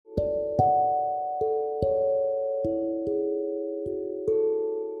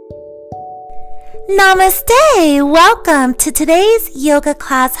Namaste! Welcome to today's yoga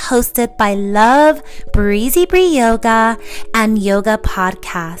class hosted by Love, Breezy Bree Yoga, and Yoga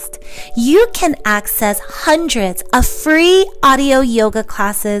Podcast. You can access hundreds of free audio yoga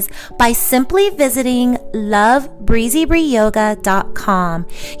classes by simply visiting lovebreezybreeyoga.com.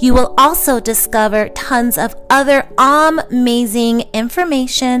 You will also discover tons of other amazing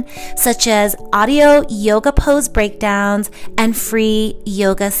information such as audio yoga pose breakdowns and free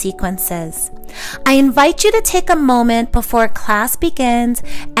yoga sequences. I invite you to take a moment before class begins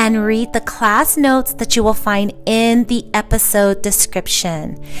and read the class notes that you will find in the episode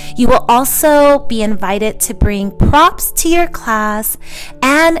description. You will also be invited to bring props to your class,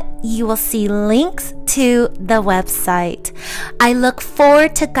 and you will see links to the website. I look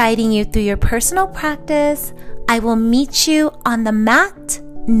forward to guiding you through your personal practice. I will meet you on the mat.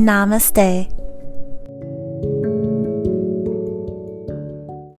 Namaste.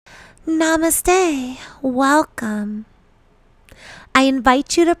 Namaste. Welcome. I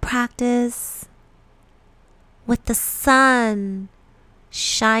invite you to practice with the sun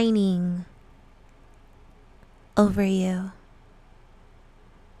shining over you.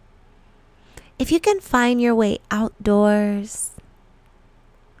 If you can find your way outdoors,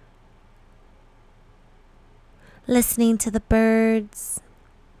 listening to the birds,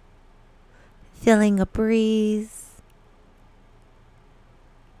 feeling a breeze,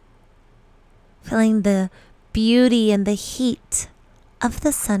 feeling the beauty and the heat of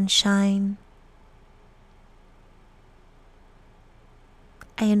the sunshine,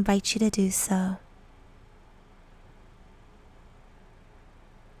 I invite you to do so.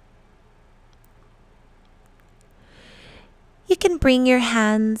 You can bring your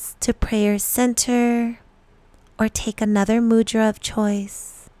hands to prayer center or take another mudra of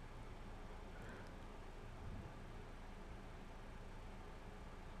choice.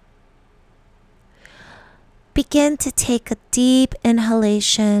 Begin to take a deep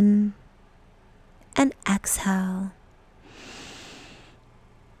inhalation and exhale.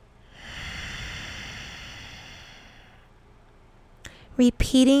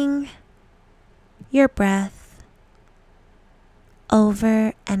 Repeating your breath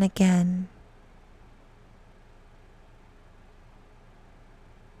over and again.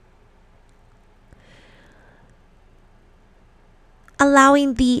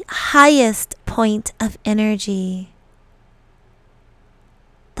 Allowing the highest point of energy,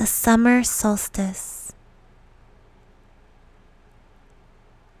 the summer solstice,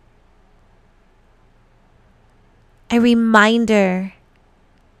 a reminder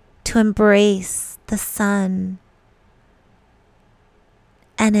to embrace the sun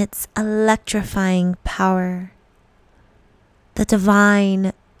and its electrifying power, the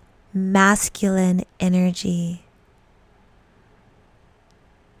divine masculine energy.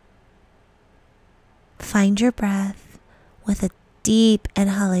 Find your breath with a deep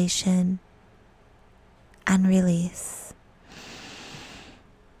inhalation and release.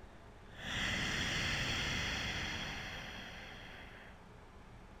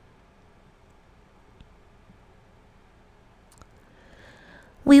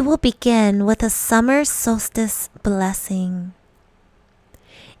 We will begin with a summer solstice blessing.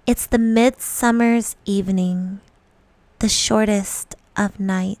 It's the midsummer's evening, the shortest of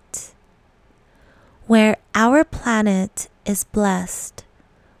night, where our planet is blessed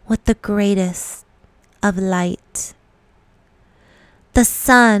with the greatest of light. The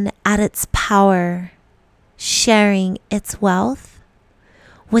sun at its power, sharing its wealth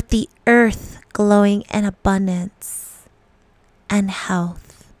with the earth glowing in abundance and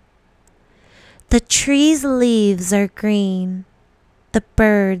health. The trees' leaves are green, the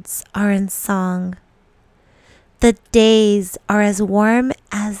birds are in song. The days are as warm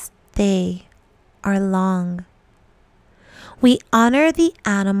as they are long. We honor the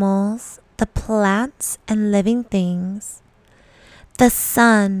animals, the plants and living things, the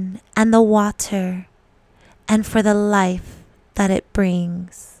sun and the water, and for the life that it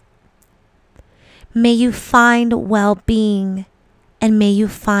brings. May you find well-being and may you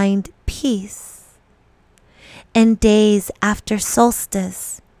find peace in days after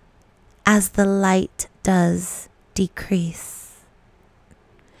solstice as the light does decrease.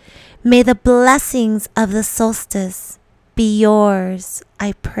 May the blessings of the solstice be yours,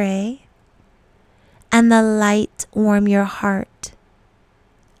 I pray, and the light warm your heart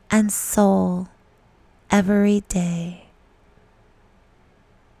and soul every day.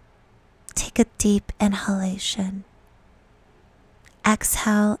 Take a deep inhalation.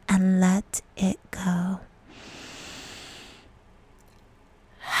 Exhale and let it go.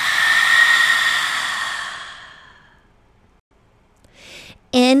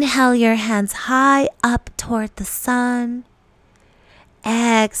 Inhale your hands high up toward the sun.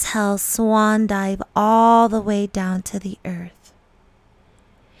 Exhale, swan dive all the way down to the earth.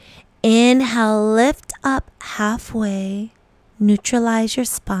 Inhale, lift up halfway, neutralize your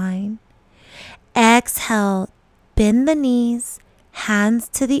spine. Exhale, bend the knees, hands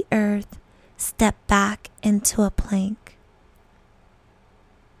to the earth, step back into a plank.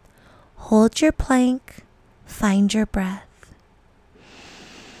 Hold your plank, find your breath.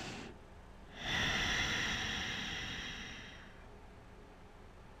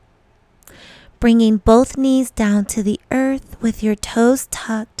 Bringing both knees down to the earth with your toes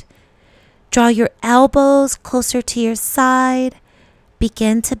tucked. Draw your elbows closer to your side.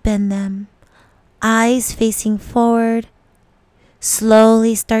 Begin to bend them. Eyes facing forward.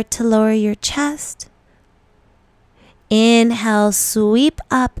 Slowly start to lower your chest. Inhale, sweep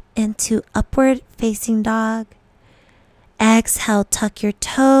up into upward facing dog. Exhale, tuck your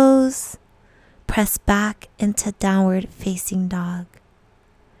toes. Press back into downward facing dog.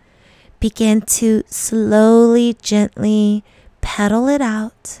 Begin to slowly, gently pedal it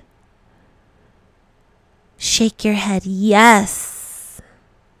out. Shake your head, yes.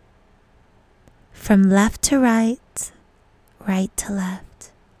 From left to right, right to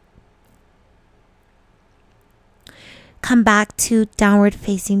left. Come back to downward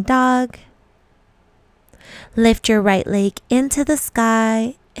facing dog. Lift your right leg into the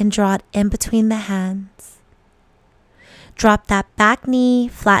sky and draw it in between the hands. Drop that back knee,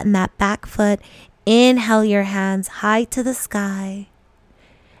 flatten that back foot. Inhale your hands high to the sky.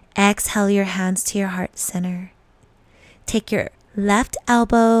 Exhale your hands to your heart center. Take your left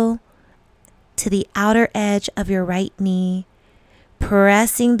elbow to the outer edge of your right knee.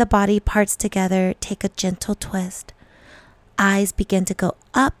 Pressing the body parts together, take a gentle twist. Eyes begin to go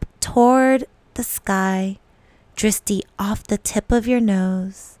up toward the sky. Drishti off the tip of your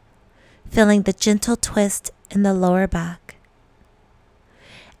nose. Feeling the gentle twist in the lower back.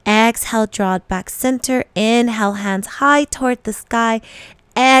 Exhale, draw it back center. Inhale, hands high toward the sky.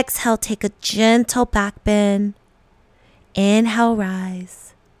 Exhale, take a gentle back bend. Inhale,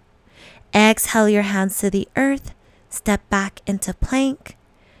 rise. Exhale your hands to the earth. Step back into plank.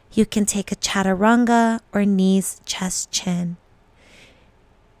 You can take a chaturanga or knees, chest, chin.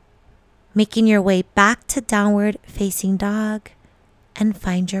 Making your way back to downward facing dog and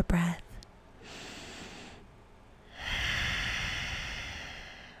find your breath.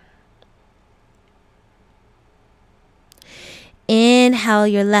 Inhale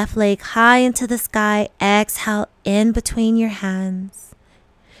your left leg high into the sky. Exhale in between your hands.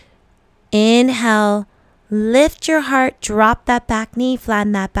 Inhale, lift your heart, drop that back knee,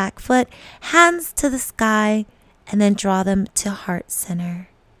 flatten that back foot, hands to the sky, and then draw them to heart center.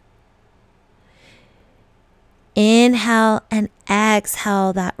 Inhale and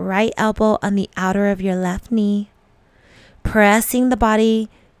exhale that right elbow on the outer of your left knee, pressing the body,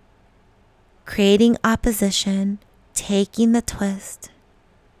 creating opposition, taking the twist.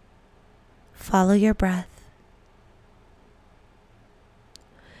 Follow your breath.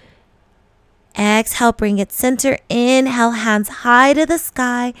 Exhale, bring it center. Inhale, hands high to the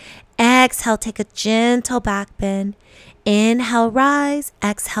sky. Exhale, take a gentle back bend. Inhale, rise.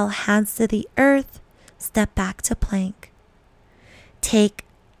 Exhale, hands to the earth. Step back to plank. Take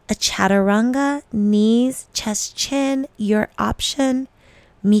a chaturanga, knees, chest, chin, your option.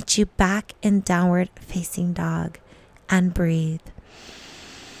 Meet you back in downward facing dog and breathe.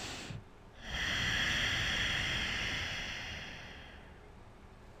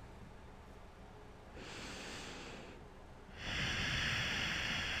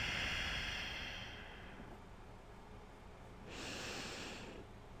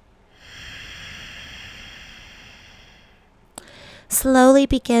 Slowly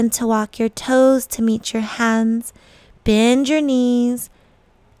begin to walk your toes to meet your hands. Bend your knees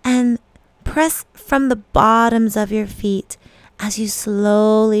and press from the bottoms of your feet as you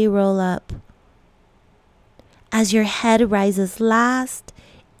slowly roll up. As your head rises last,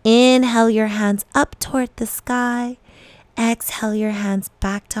 inhale your hands up toward the sky. Exhale your hands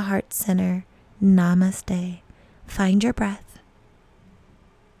back to heart center. Namaste. Find your breath.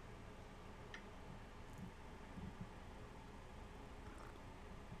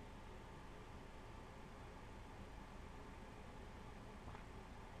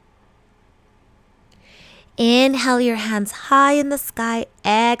 Inhale your hands high in the sky.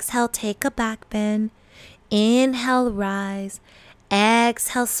 Exhale, take a back bend. Inhale, rise.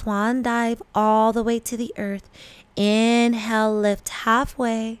 Exhale, swan dive all the way to the earth. Inhale, lift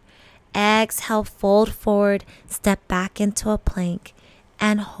halfway. Exhale, fold forward. Step back into a plank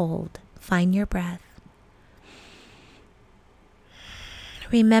and hold. Find your breath.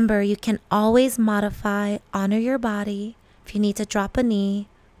 Remember, you can always modify, honor your body. If you need to drop a knee,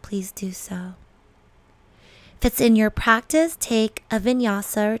 please do so. If it's in your practice, take a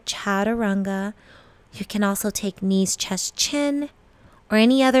vinyasa or chaturanga. You can also take knees, chest, chin, or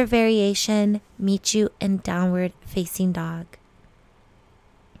any other variation. Meet you in downward facing dog.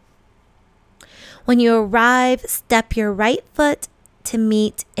 When you arrive, step your right foot to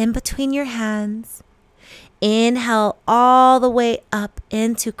meet in between your hands. Inhale all the way up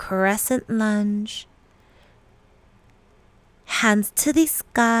into crescent lunge. Hands to the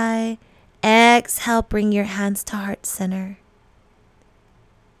sky. Exhale, bring your hands to heart center.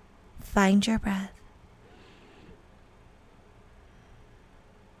 Find your breath.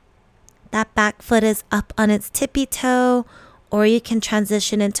 That back foot is up on its tippy toe, or you can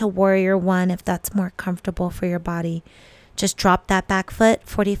transition into warrior one if that's more comfortable for your body. Just drop that back foot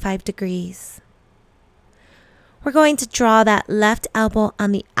 45 degrees. We're going to draw that left elbow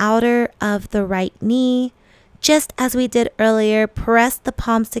on the outer of the right knee. Just as we did earlier, press the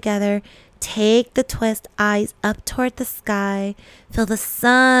palms together. Take the twist, eyes up toward the sky. Feel the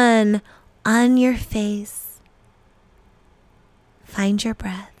sun on your face. Find your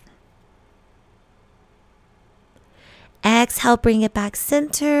breath. Exhale, bring it back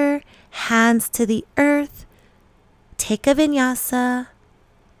center. Hands to the earth. Take a vinyasa.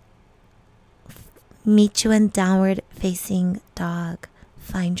 Meet you in downward facing dog.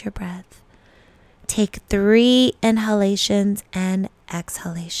 Find your breath. Take 3 inhalations and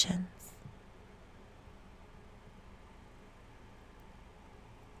exhalations.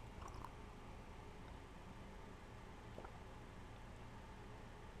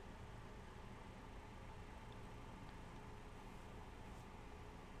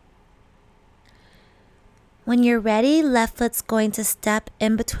 When you're ready, left foot's going to step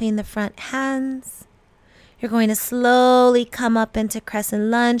in between the front hands. You're going to slowly come up into crescent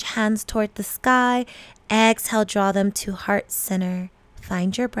lunge, hands toward the sky. Exhale, draw them to heart center.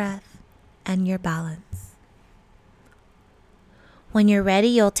 Find your breath and your balance. When you're ready,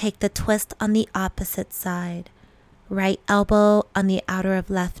 you'll take the twist on the opposite side. Right elbow on the outer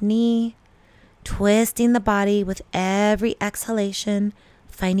of left knee. Twisting the body with every exhalation,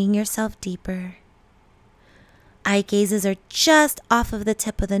 finding yourself deeper. Eye gazes are just off of the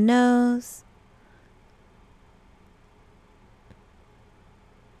tip of the nose.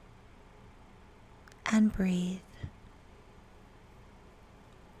 And breathe.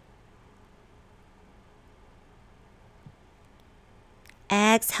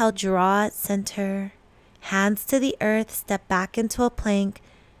 Exhale, draw at center. Hands to the earth, step back into a plank.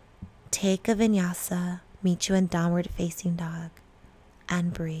 Take a vinyasa. Meet you in downward facing dog.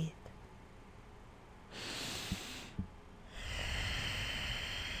 And breathe.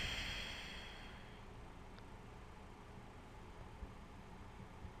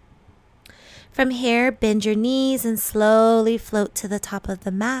 From here, bend your knees and slowly float to the top of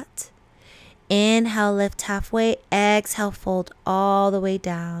the mat. Inhale, lift halfway. Exhale, fold all the way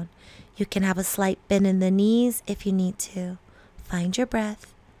down. You can have a slight bend in the knees if you need to. Find your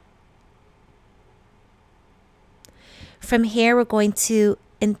breath. From here, we're going to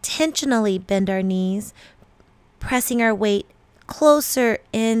intentionally bend our knees, pressing our weight closer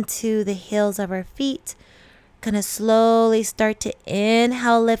into the heels of our feet. Gonna slowly start to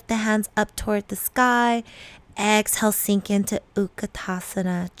inhale, lift the hands up toward the sky. Exhale, sink into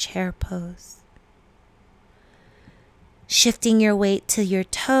Utkatasana, chair pose. Shifting your weight to your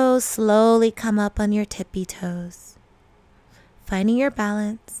toes, slowly come up on your tippy toes. Finding your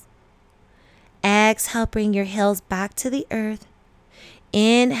balance. Exhale, bring your heels back to the earth.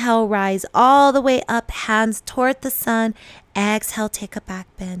 Inhale, rise all the way up, hands toward the sun. Exhale, take a back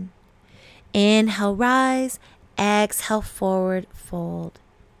bend. Inhale, rise. Exhale, forward fold.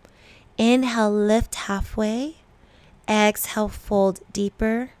 Inhale, lift halfway. Exhale, fold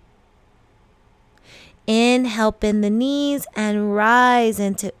deeper. Inhale, bend the knees and rise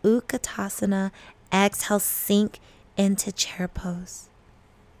into Utkatasana. Exhale, sink into chair pose.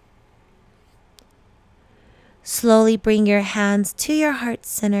 Slowly bring your hands to your heart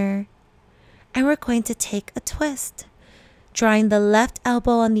center. And we're going to take a twist. Drawing the left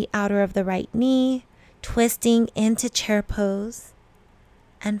elbow on the outer of the right knee, twisting into chair pose,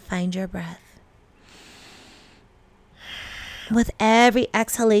 and find your breath. With every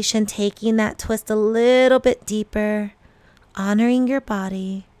exhalation, taking that twist a little bit deeper, honoring your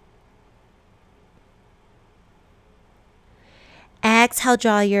body. Exhale,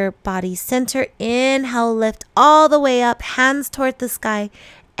 draw your body center. Inhale, lift all the way up, hands toward the sky.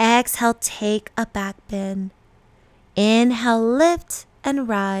 Exhale, take a back bend. Inhale, lift and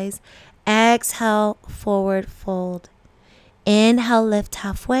rise. Exhale, forward fold. Inhale, lift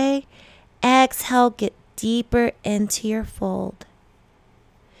halfway. Exhale, get deeper into your fold.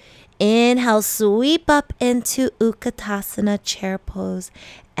 Inhale, sweep up into Utkatasana, chair pose.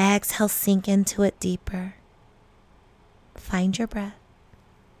 Exhale, sink into it deeper. Find your breath.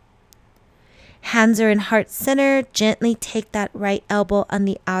 Hands are in heart center. Gently take that right elbow on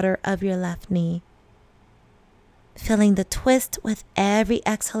the outer of your left knee. Feeling the twist with every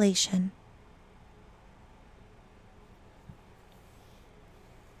exhalation.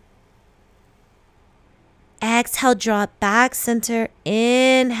 Exhale, draw it back center.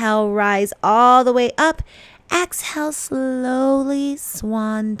 Inhale, rise all the way up. Exhale, slowly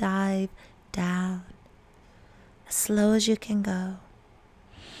swan dive down. As slow as you can go.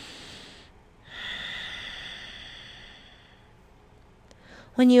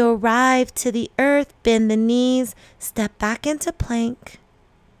 When you arrive to the earth, bend the knees, step back into plank,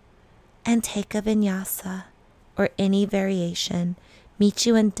 and take a vinyasa or any variation. Meet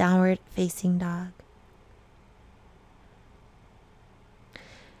you in downward facing dog.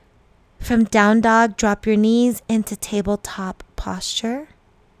 From down dog, drop your knees into tabletop posture.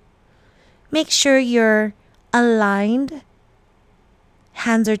 Make sure you're aligned.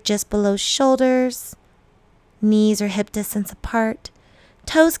 Hands are just below shoulders. Knees are hip distance apart.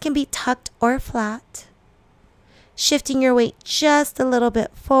 Toes can be tucked or flat. Shifting your weight just a little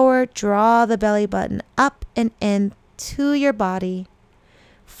bit forward, draw the belly button up and in to your body.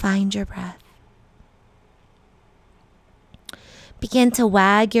 Find your breath. Begin to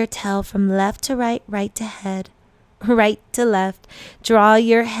wag your tail from left to right, right to head, right to left. Draw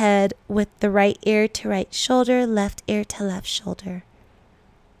your head with the right ear to right shoulder, left ear to left shoulder.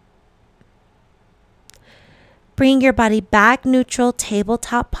 Bring your body back neutral,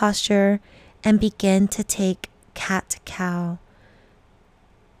 tabletop posture, and begin to take cat-cow.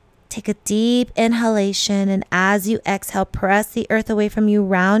 Take a deep inhalation, and as you exhale, press the earth away from you,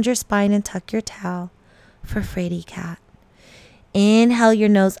 round your spine, and tuck your tail for Fraidy Cat. Inhale your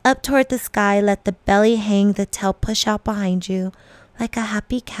nose up toward the sky. Let the belly hang, the tail push out behind you like a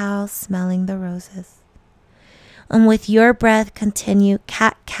happy cow smelling the roses. And with your breath, continue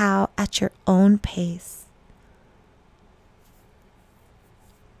cat-cow at your own pace.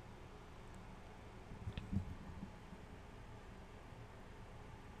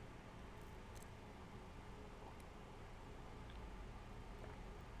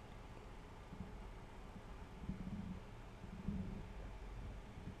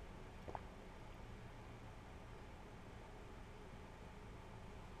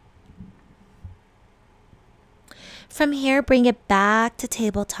 From here, bring it back to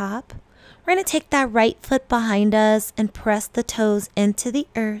tabletop. We're going to take that right foot behind us and press the toes into the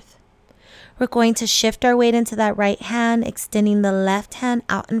earth. We're going to shift our weight into that right hand, extending the left hand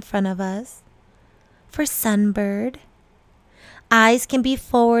out in front of us. For Sunbird, eyes can be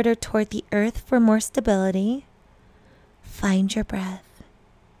forward or toward the earth for more stability. Find your breath.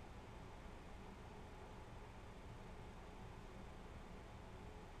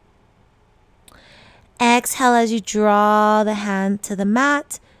 Exhale as you draw the hand to the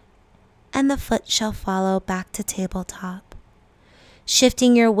mat, and the foot shall follow back to tabletop.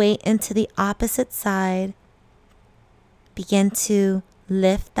 Shifting your weight into the opposite side, begin to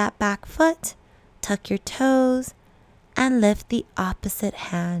lift that back foot, tuck your toes, and lift the opposite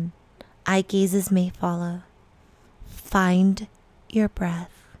hand. Eye gazes may follow. Find your breath.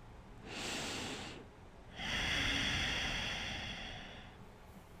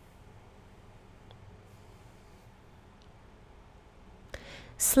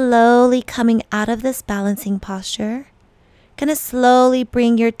 Slowly coming out of this balancing posture, gonna slowly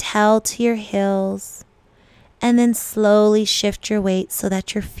bring your tail to your heels, and then slowly shift your weight so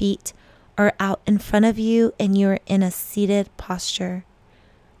that your feet are out in front of you and you're in a seated posture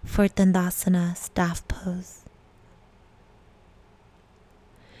for Dandasana, staff pose.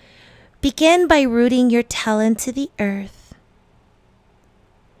 Begin by rooting your tail into the earth.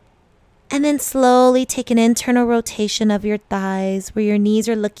 And then slowly take an internal rotation of your thighs where your knees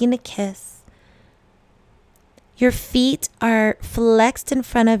are looking to kiss. Your feet are flexed in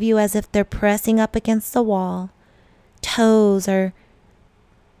front of you as if they're pressing up against the wall. Toes are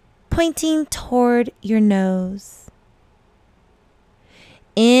pointing toward your nose.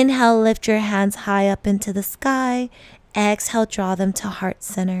 Inhale, lift your hands high up into the sky. Exhale, draw them to heart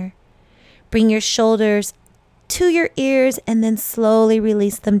center. Bring your shoulders to your ears and then slowly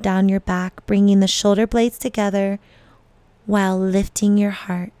release them down your back, bringing the shoulder blades together while lifting your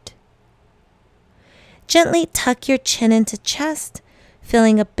heart. Gently tuck your chin into chest,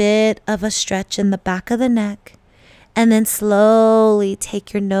 feeling a bit of a stretch in the back of the neck, and then slowly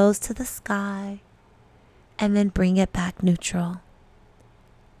take your nose to the sky. and then bring it back neutral.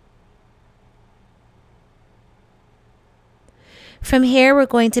 From here, we're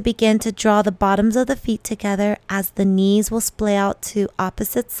going to begin to draw the bottoms of the feet together as the knees will splay out to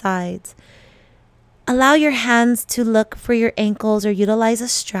opposite sides. Allow your hands to look for your ankles or utilize a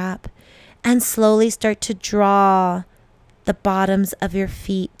strap and slowly start to draw the bottoms of your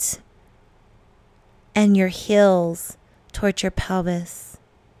feet and your heels towards your pelvis.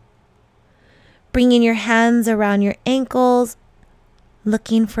 Bringing your hands around your ankles,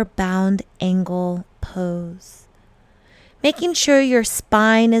 looking for bound angle pose. Making sure your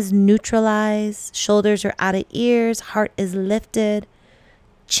spine is neutralized, shoulders are out of ears, heart is lifted,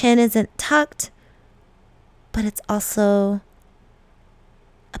 chin isn't tucked, but it's also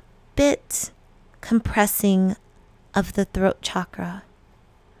a bit compressing of the throat chakra.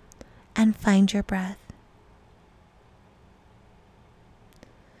 And find your breath.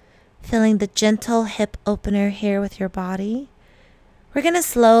 Feeling the gentle hip opener here with your body. We're going to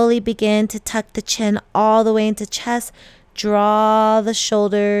slowly begin to tuck the chin all the way into chest. Draw the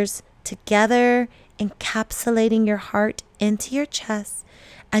shoulders together, encapsulating your heart into your chest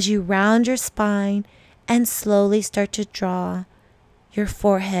as you round your spine and slowly start to draw your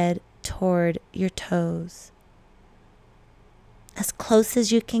forehead toward your toes. As close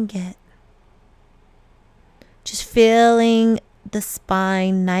as you can get. Just feeling the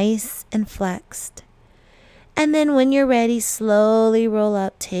spine nice and flexed. And then when you're ready, slowly roll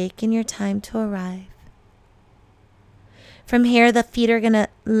up, taking your time to arrive. From here, the feet are going to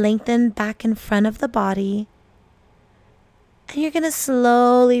lengthen back in front of the body. And you're going to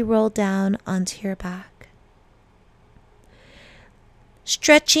slowly roll down onto your back.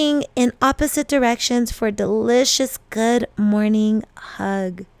 Stretching in opposite directions for a delicious good morning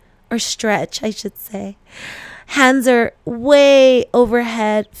hug. Or stretch, I should say. Hands are way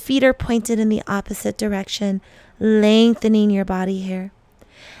overhead. Feet are pointed in the opposite direction. Lengthening your body here.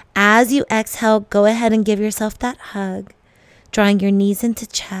 As you exhale, go ahead and give yourself that hug. Drawing your knees into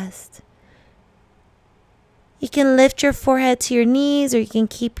chest. You can lift your forehead to your knees, or you can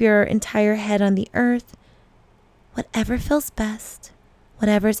keep your entire head on the earth. Whatever feels best.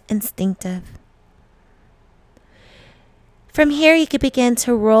 Whatever's instinctive. From here, you can begin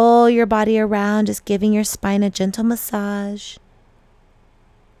to roll your body around, just giving your spine a gentle massage.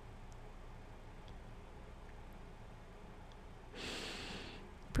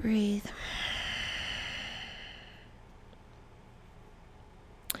 Breathe.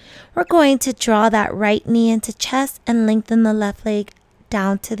 We're going to draw that right knee into chest and lengthen the left leg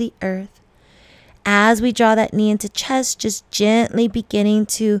down to the earth. As we draw that knee into chest, just gently beginning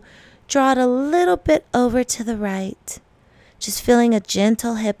to draw it a little bit over to the right. Just feeling a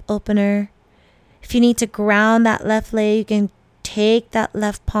gentle hip opener. If you need to ground that left leg, you can take that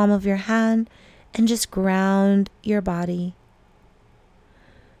left palm of your hand and just ground your body.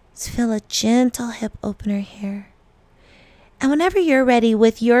 Just feel a gentle hip opener here. And whenever you're ready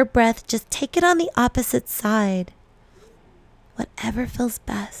with your breath, just take it on the opposite side. Whatever feels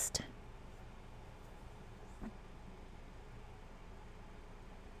best.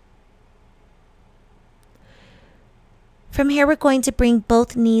 From here, we're going to bring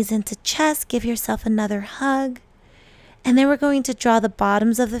both knees into chest. Give yourself another hug. And then we're going to draw the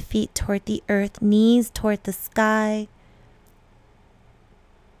bottoms of the feet toward the earth, knees toward the sky.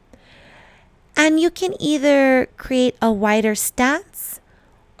 And you can either create a wider stance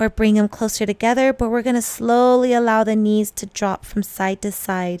or bring them closer together, but we're going to slowly allow the knees to drop from side to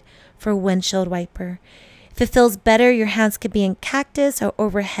side for windshield wiper. If it feels better, your hands could be in cactus or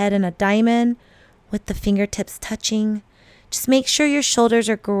overhead in a diamond with the fingertips touching. Just make sure your shoulders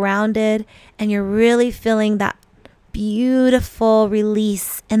are grounded and you're really feeling that beautiful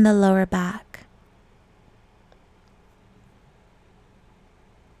release in the lower back.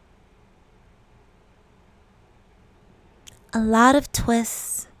 A lot of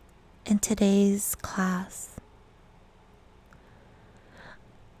twists in today's class.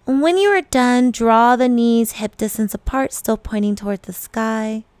 When you are done, draw the knees hip distance apart, still pointing toward the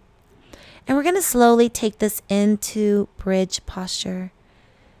sky. And we're going to slowly take this into bridge posture.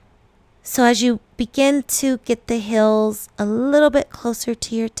 So as you begin to get the heels a little bit closer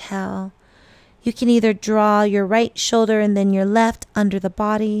to your tail, you can either draw your right shoulder and then your left under the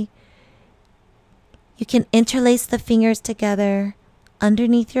body. You can interlace the fingers together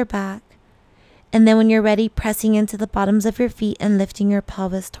underneath your back. And then when you're ready, pressing into the bottoms of your feet and lifting your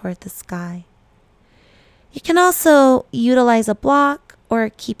pelvis toward the sky. You can also utilize a block or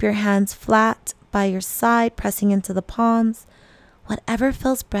keep your hands flat by your side, pressing into the palms. Whatever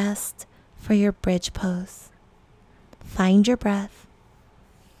feels best for your bridge pose. Find your breath.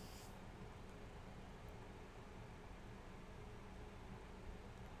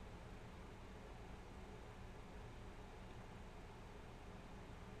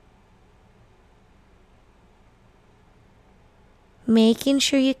 Making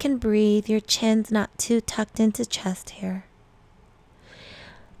sure you can breathe, your chin's not too tucked into chest here.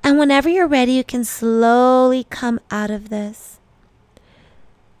 And whenever you're ready, you can slowly come out of this.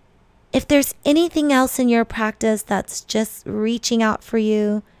 If there's anything else in your practice that's just reaching out for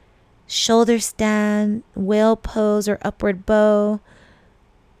you, shoulder stand, whale pose or upward bow,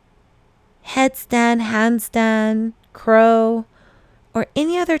 headstand, handstand, crow, or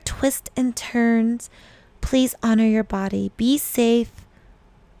any other twists and turns, please honor your body. Be safe.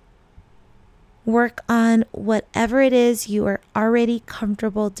 Work on whatever it is you are already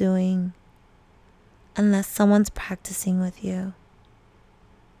comfortable doing, unless someone's practicing with you.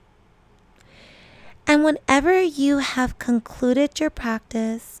 And whenever you have concluded your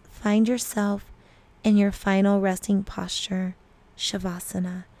practice, find yourself in your final resting posture,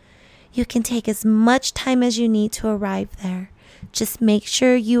 Shavasana. You can take as much time as you need to arrive there. Just make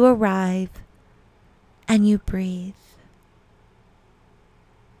sure you arrive and you breathe.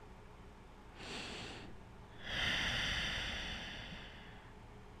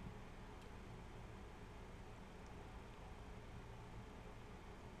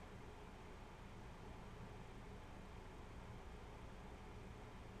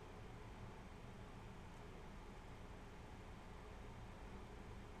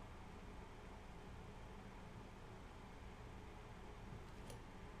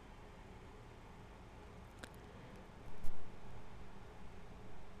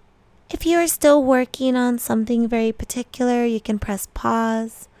 If you are still working on something very particular, you can press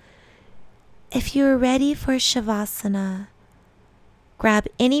pause. If you're ready for Shavasana, grab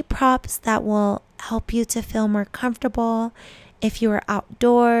any props that will help you to feel more comfortable. If you are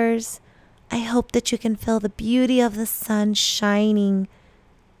outdoors, I hope that you can feel the beauty of the sun shining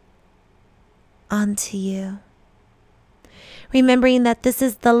onto you. Remembering that this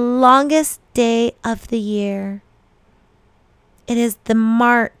is the longest day of the year. It is the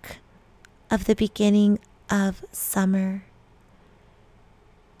mark of the beginning of summer.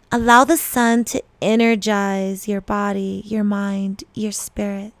 Allow the sun to energize your body, your mind, your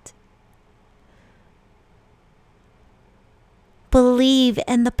spirit. Believe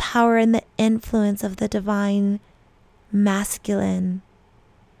in the power and the influence of the divine masculine.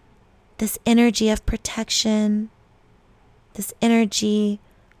 This energy of protection, this energy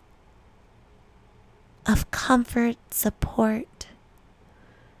of comfort, support.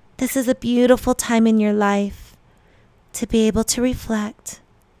 This is a beautiful time in your life to be able to reflect.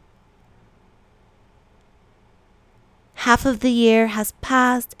 Half of the year has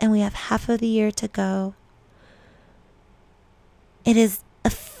passed and we have half of the year to go. It is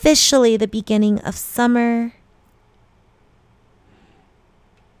officially the beginning of summer.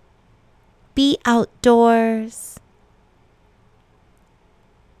 Be outdoors.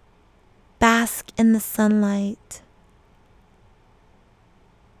 Bask in the sunlight.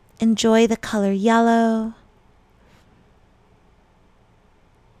 Enjoy the color yellow.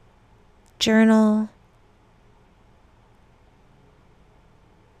 Journal.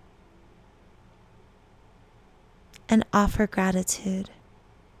 And offer gratitude.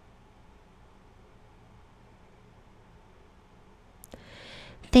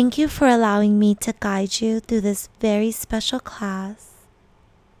 Thank you for allowing me to guide you through this very special class.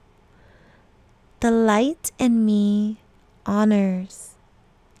 The light in me honors,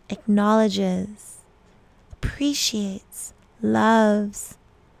 acknowledges, appreciates, loves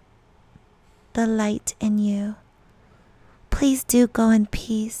the light in you. Please do go in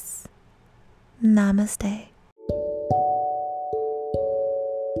peace. Namaste.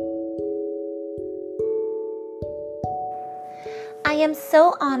 I am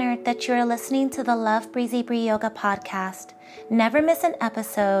so honored that you are listening to the Love Breezy Bree Yoga podcast. Never miss an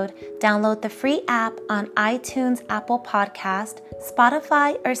episode. Download the free app on iTunes, Apple Podcast,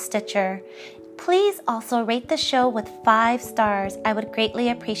 Spotify, or Stitcher. Please also rate the show with 5 stars. I would greatly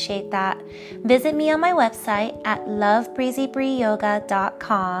appreciate that. Visit me on my website at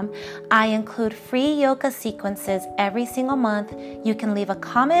lovebreezybreeyoga.com. I include free yoga sequences every single month. You can leave a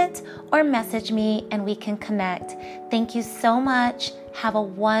comment or message me and we can connect. Thank you so much. Have a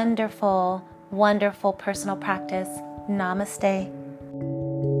wonderful, wonderful personal practice. Namaste.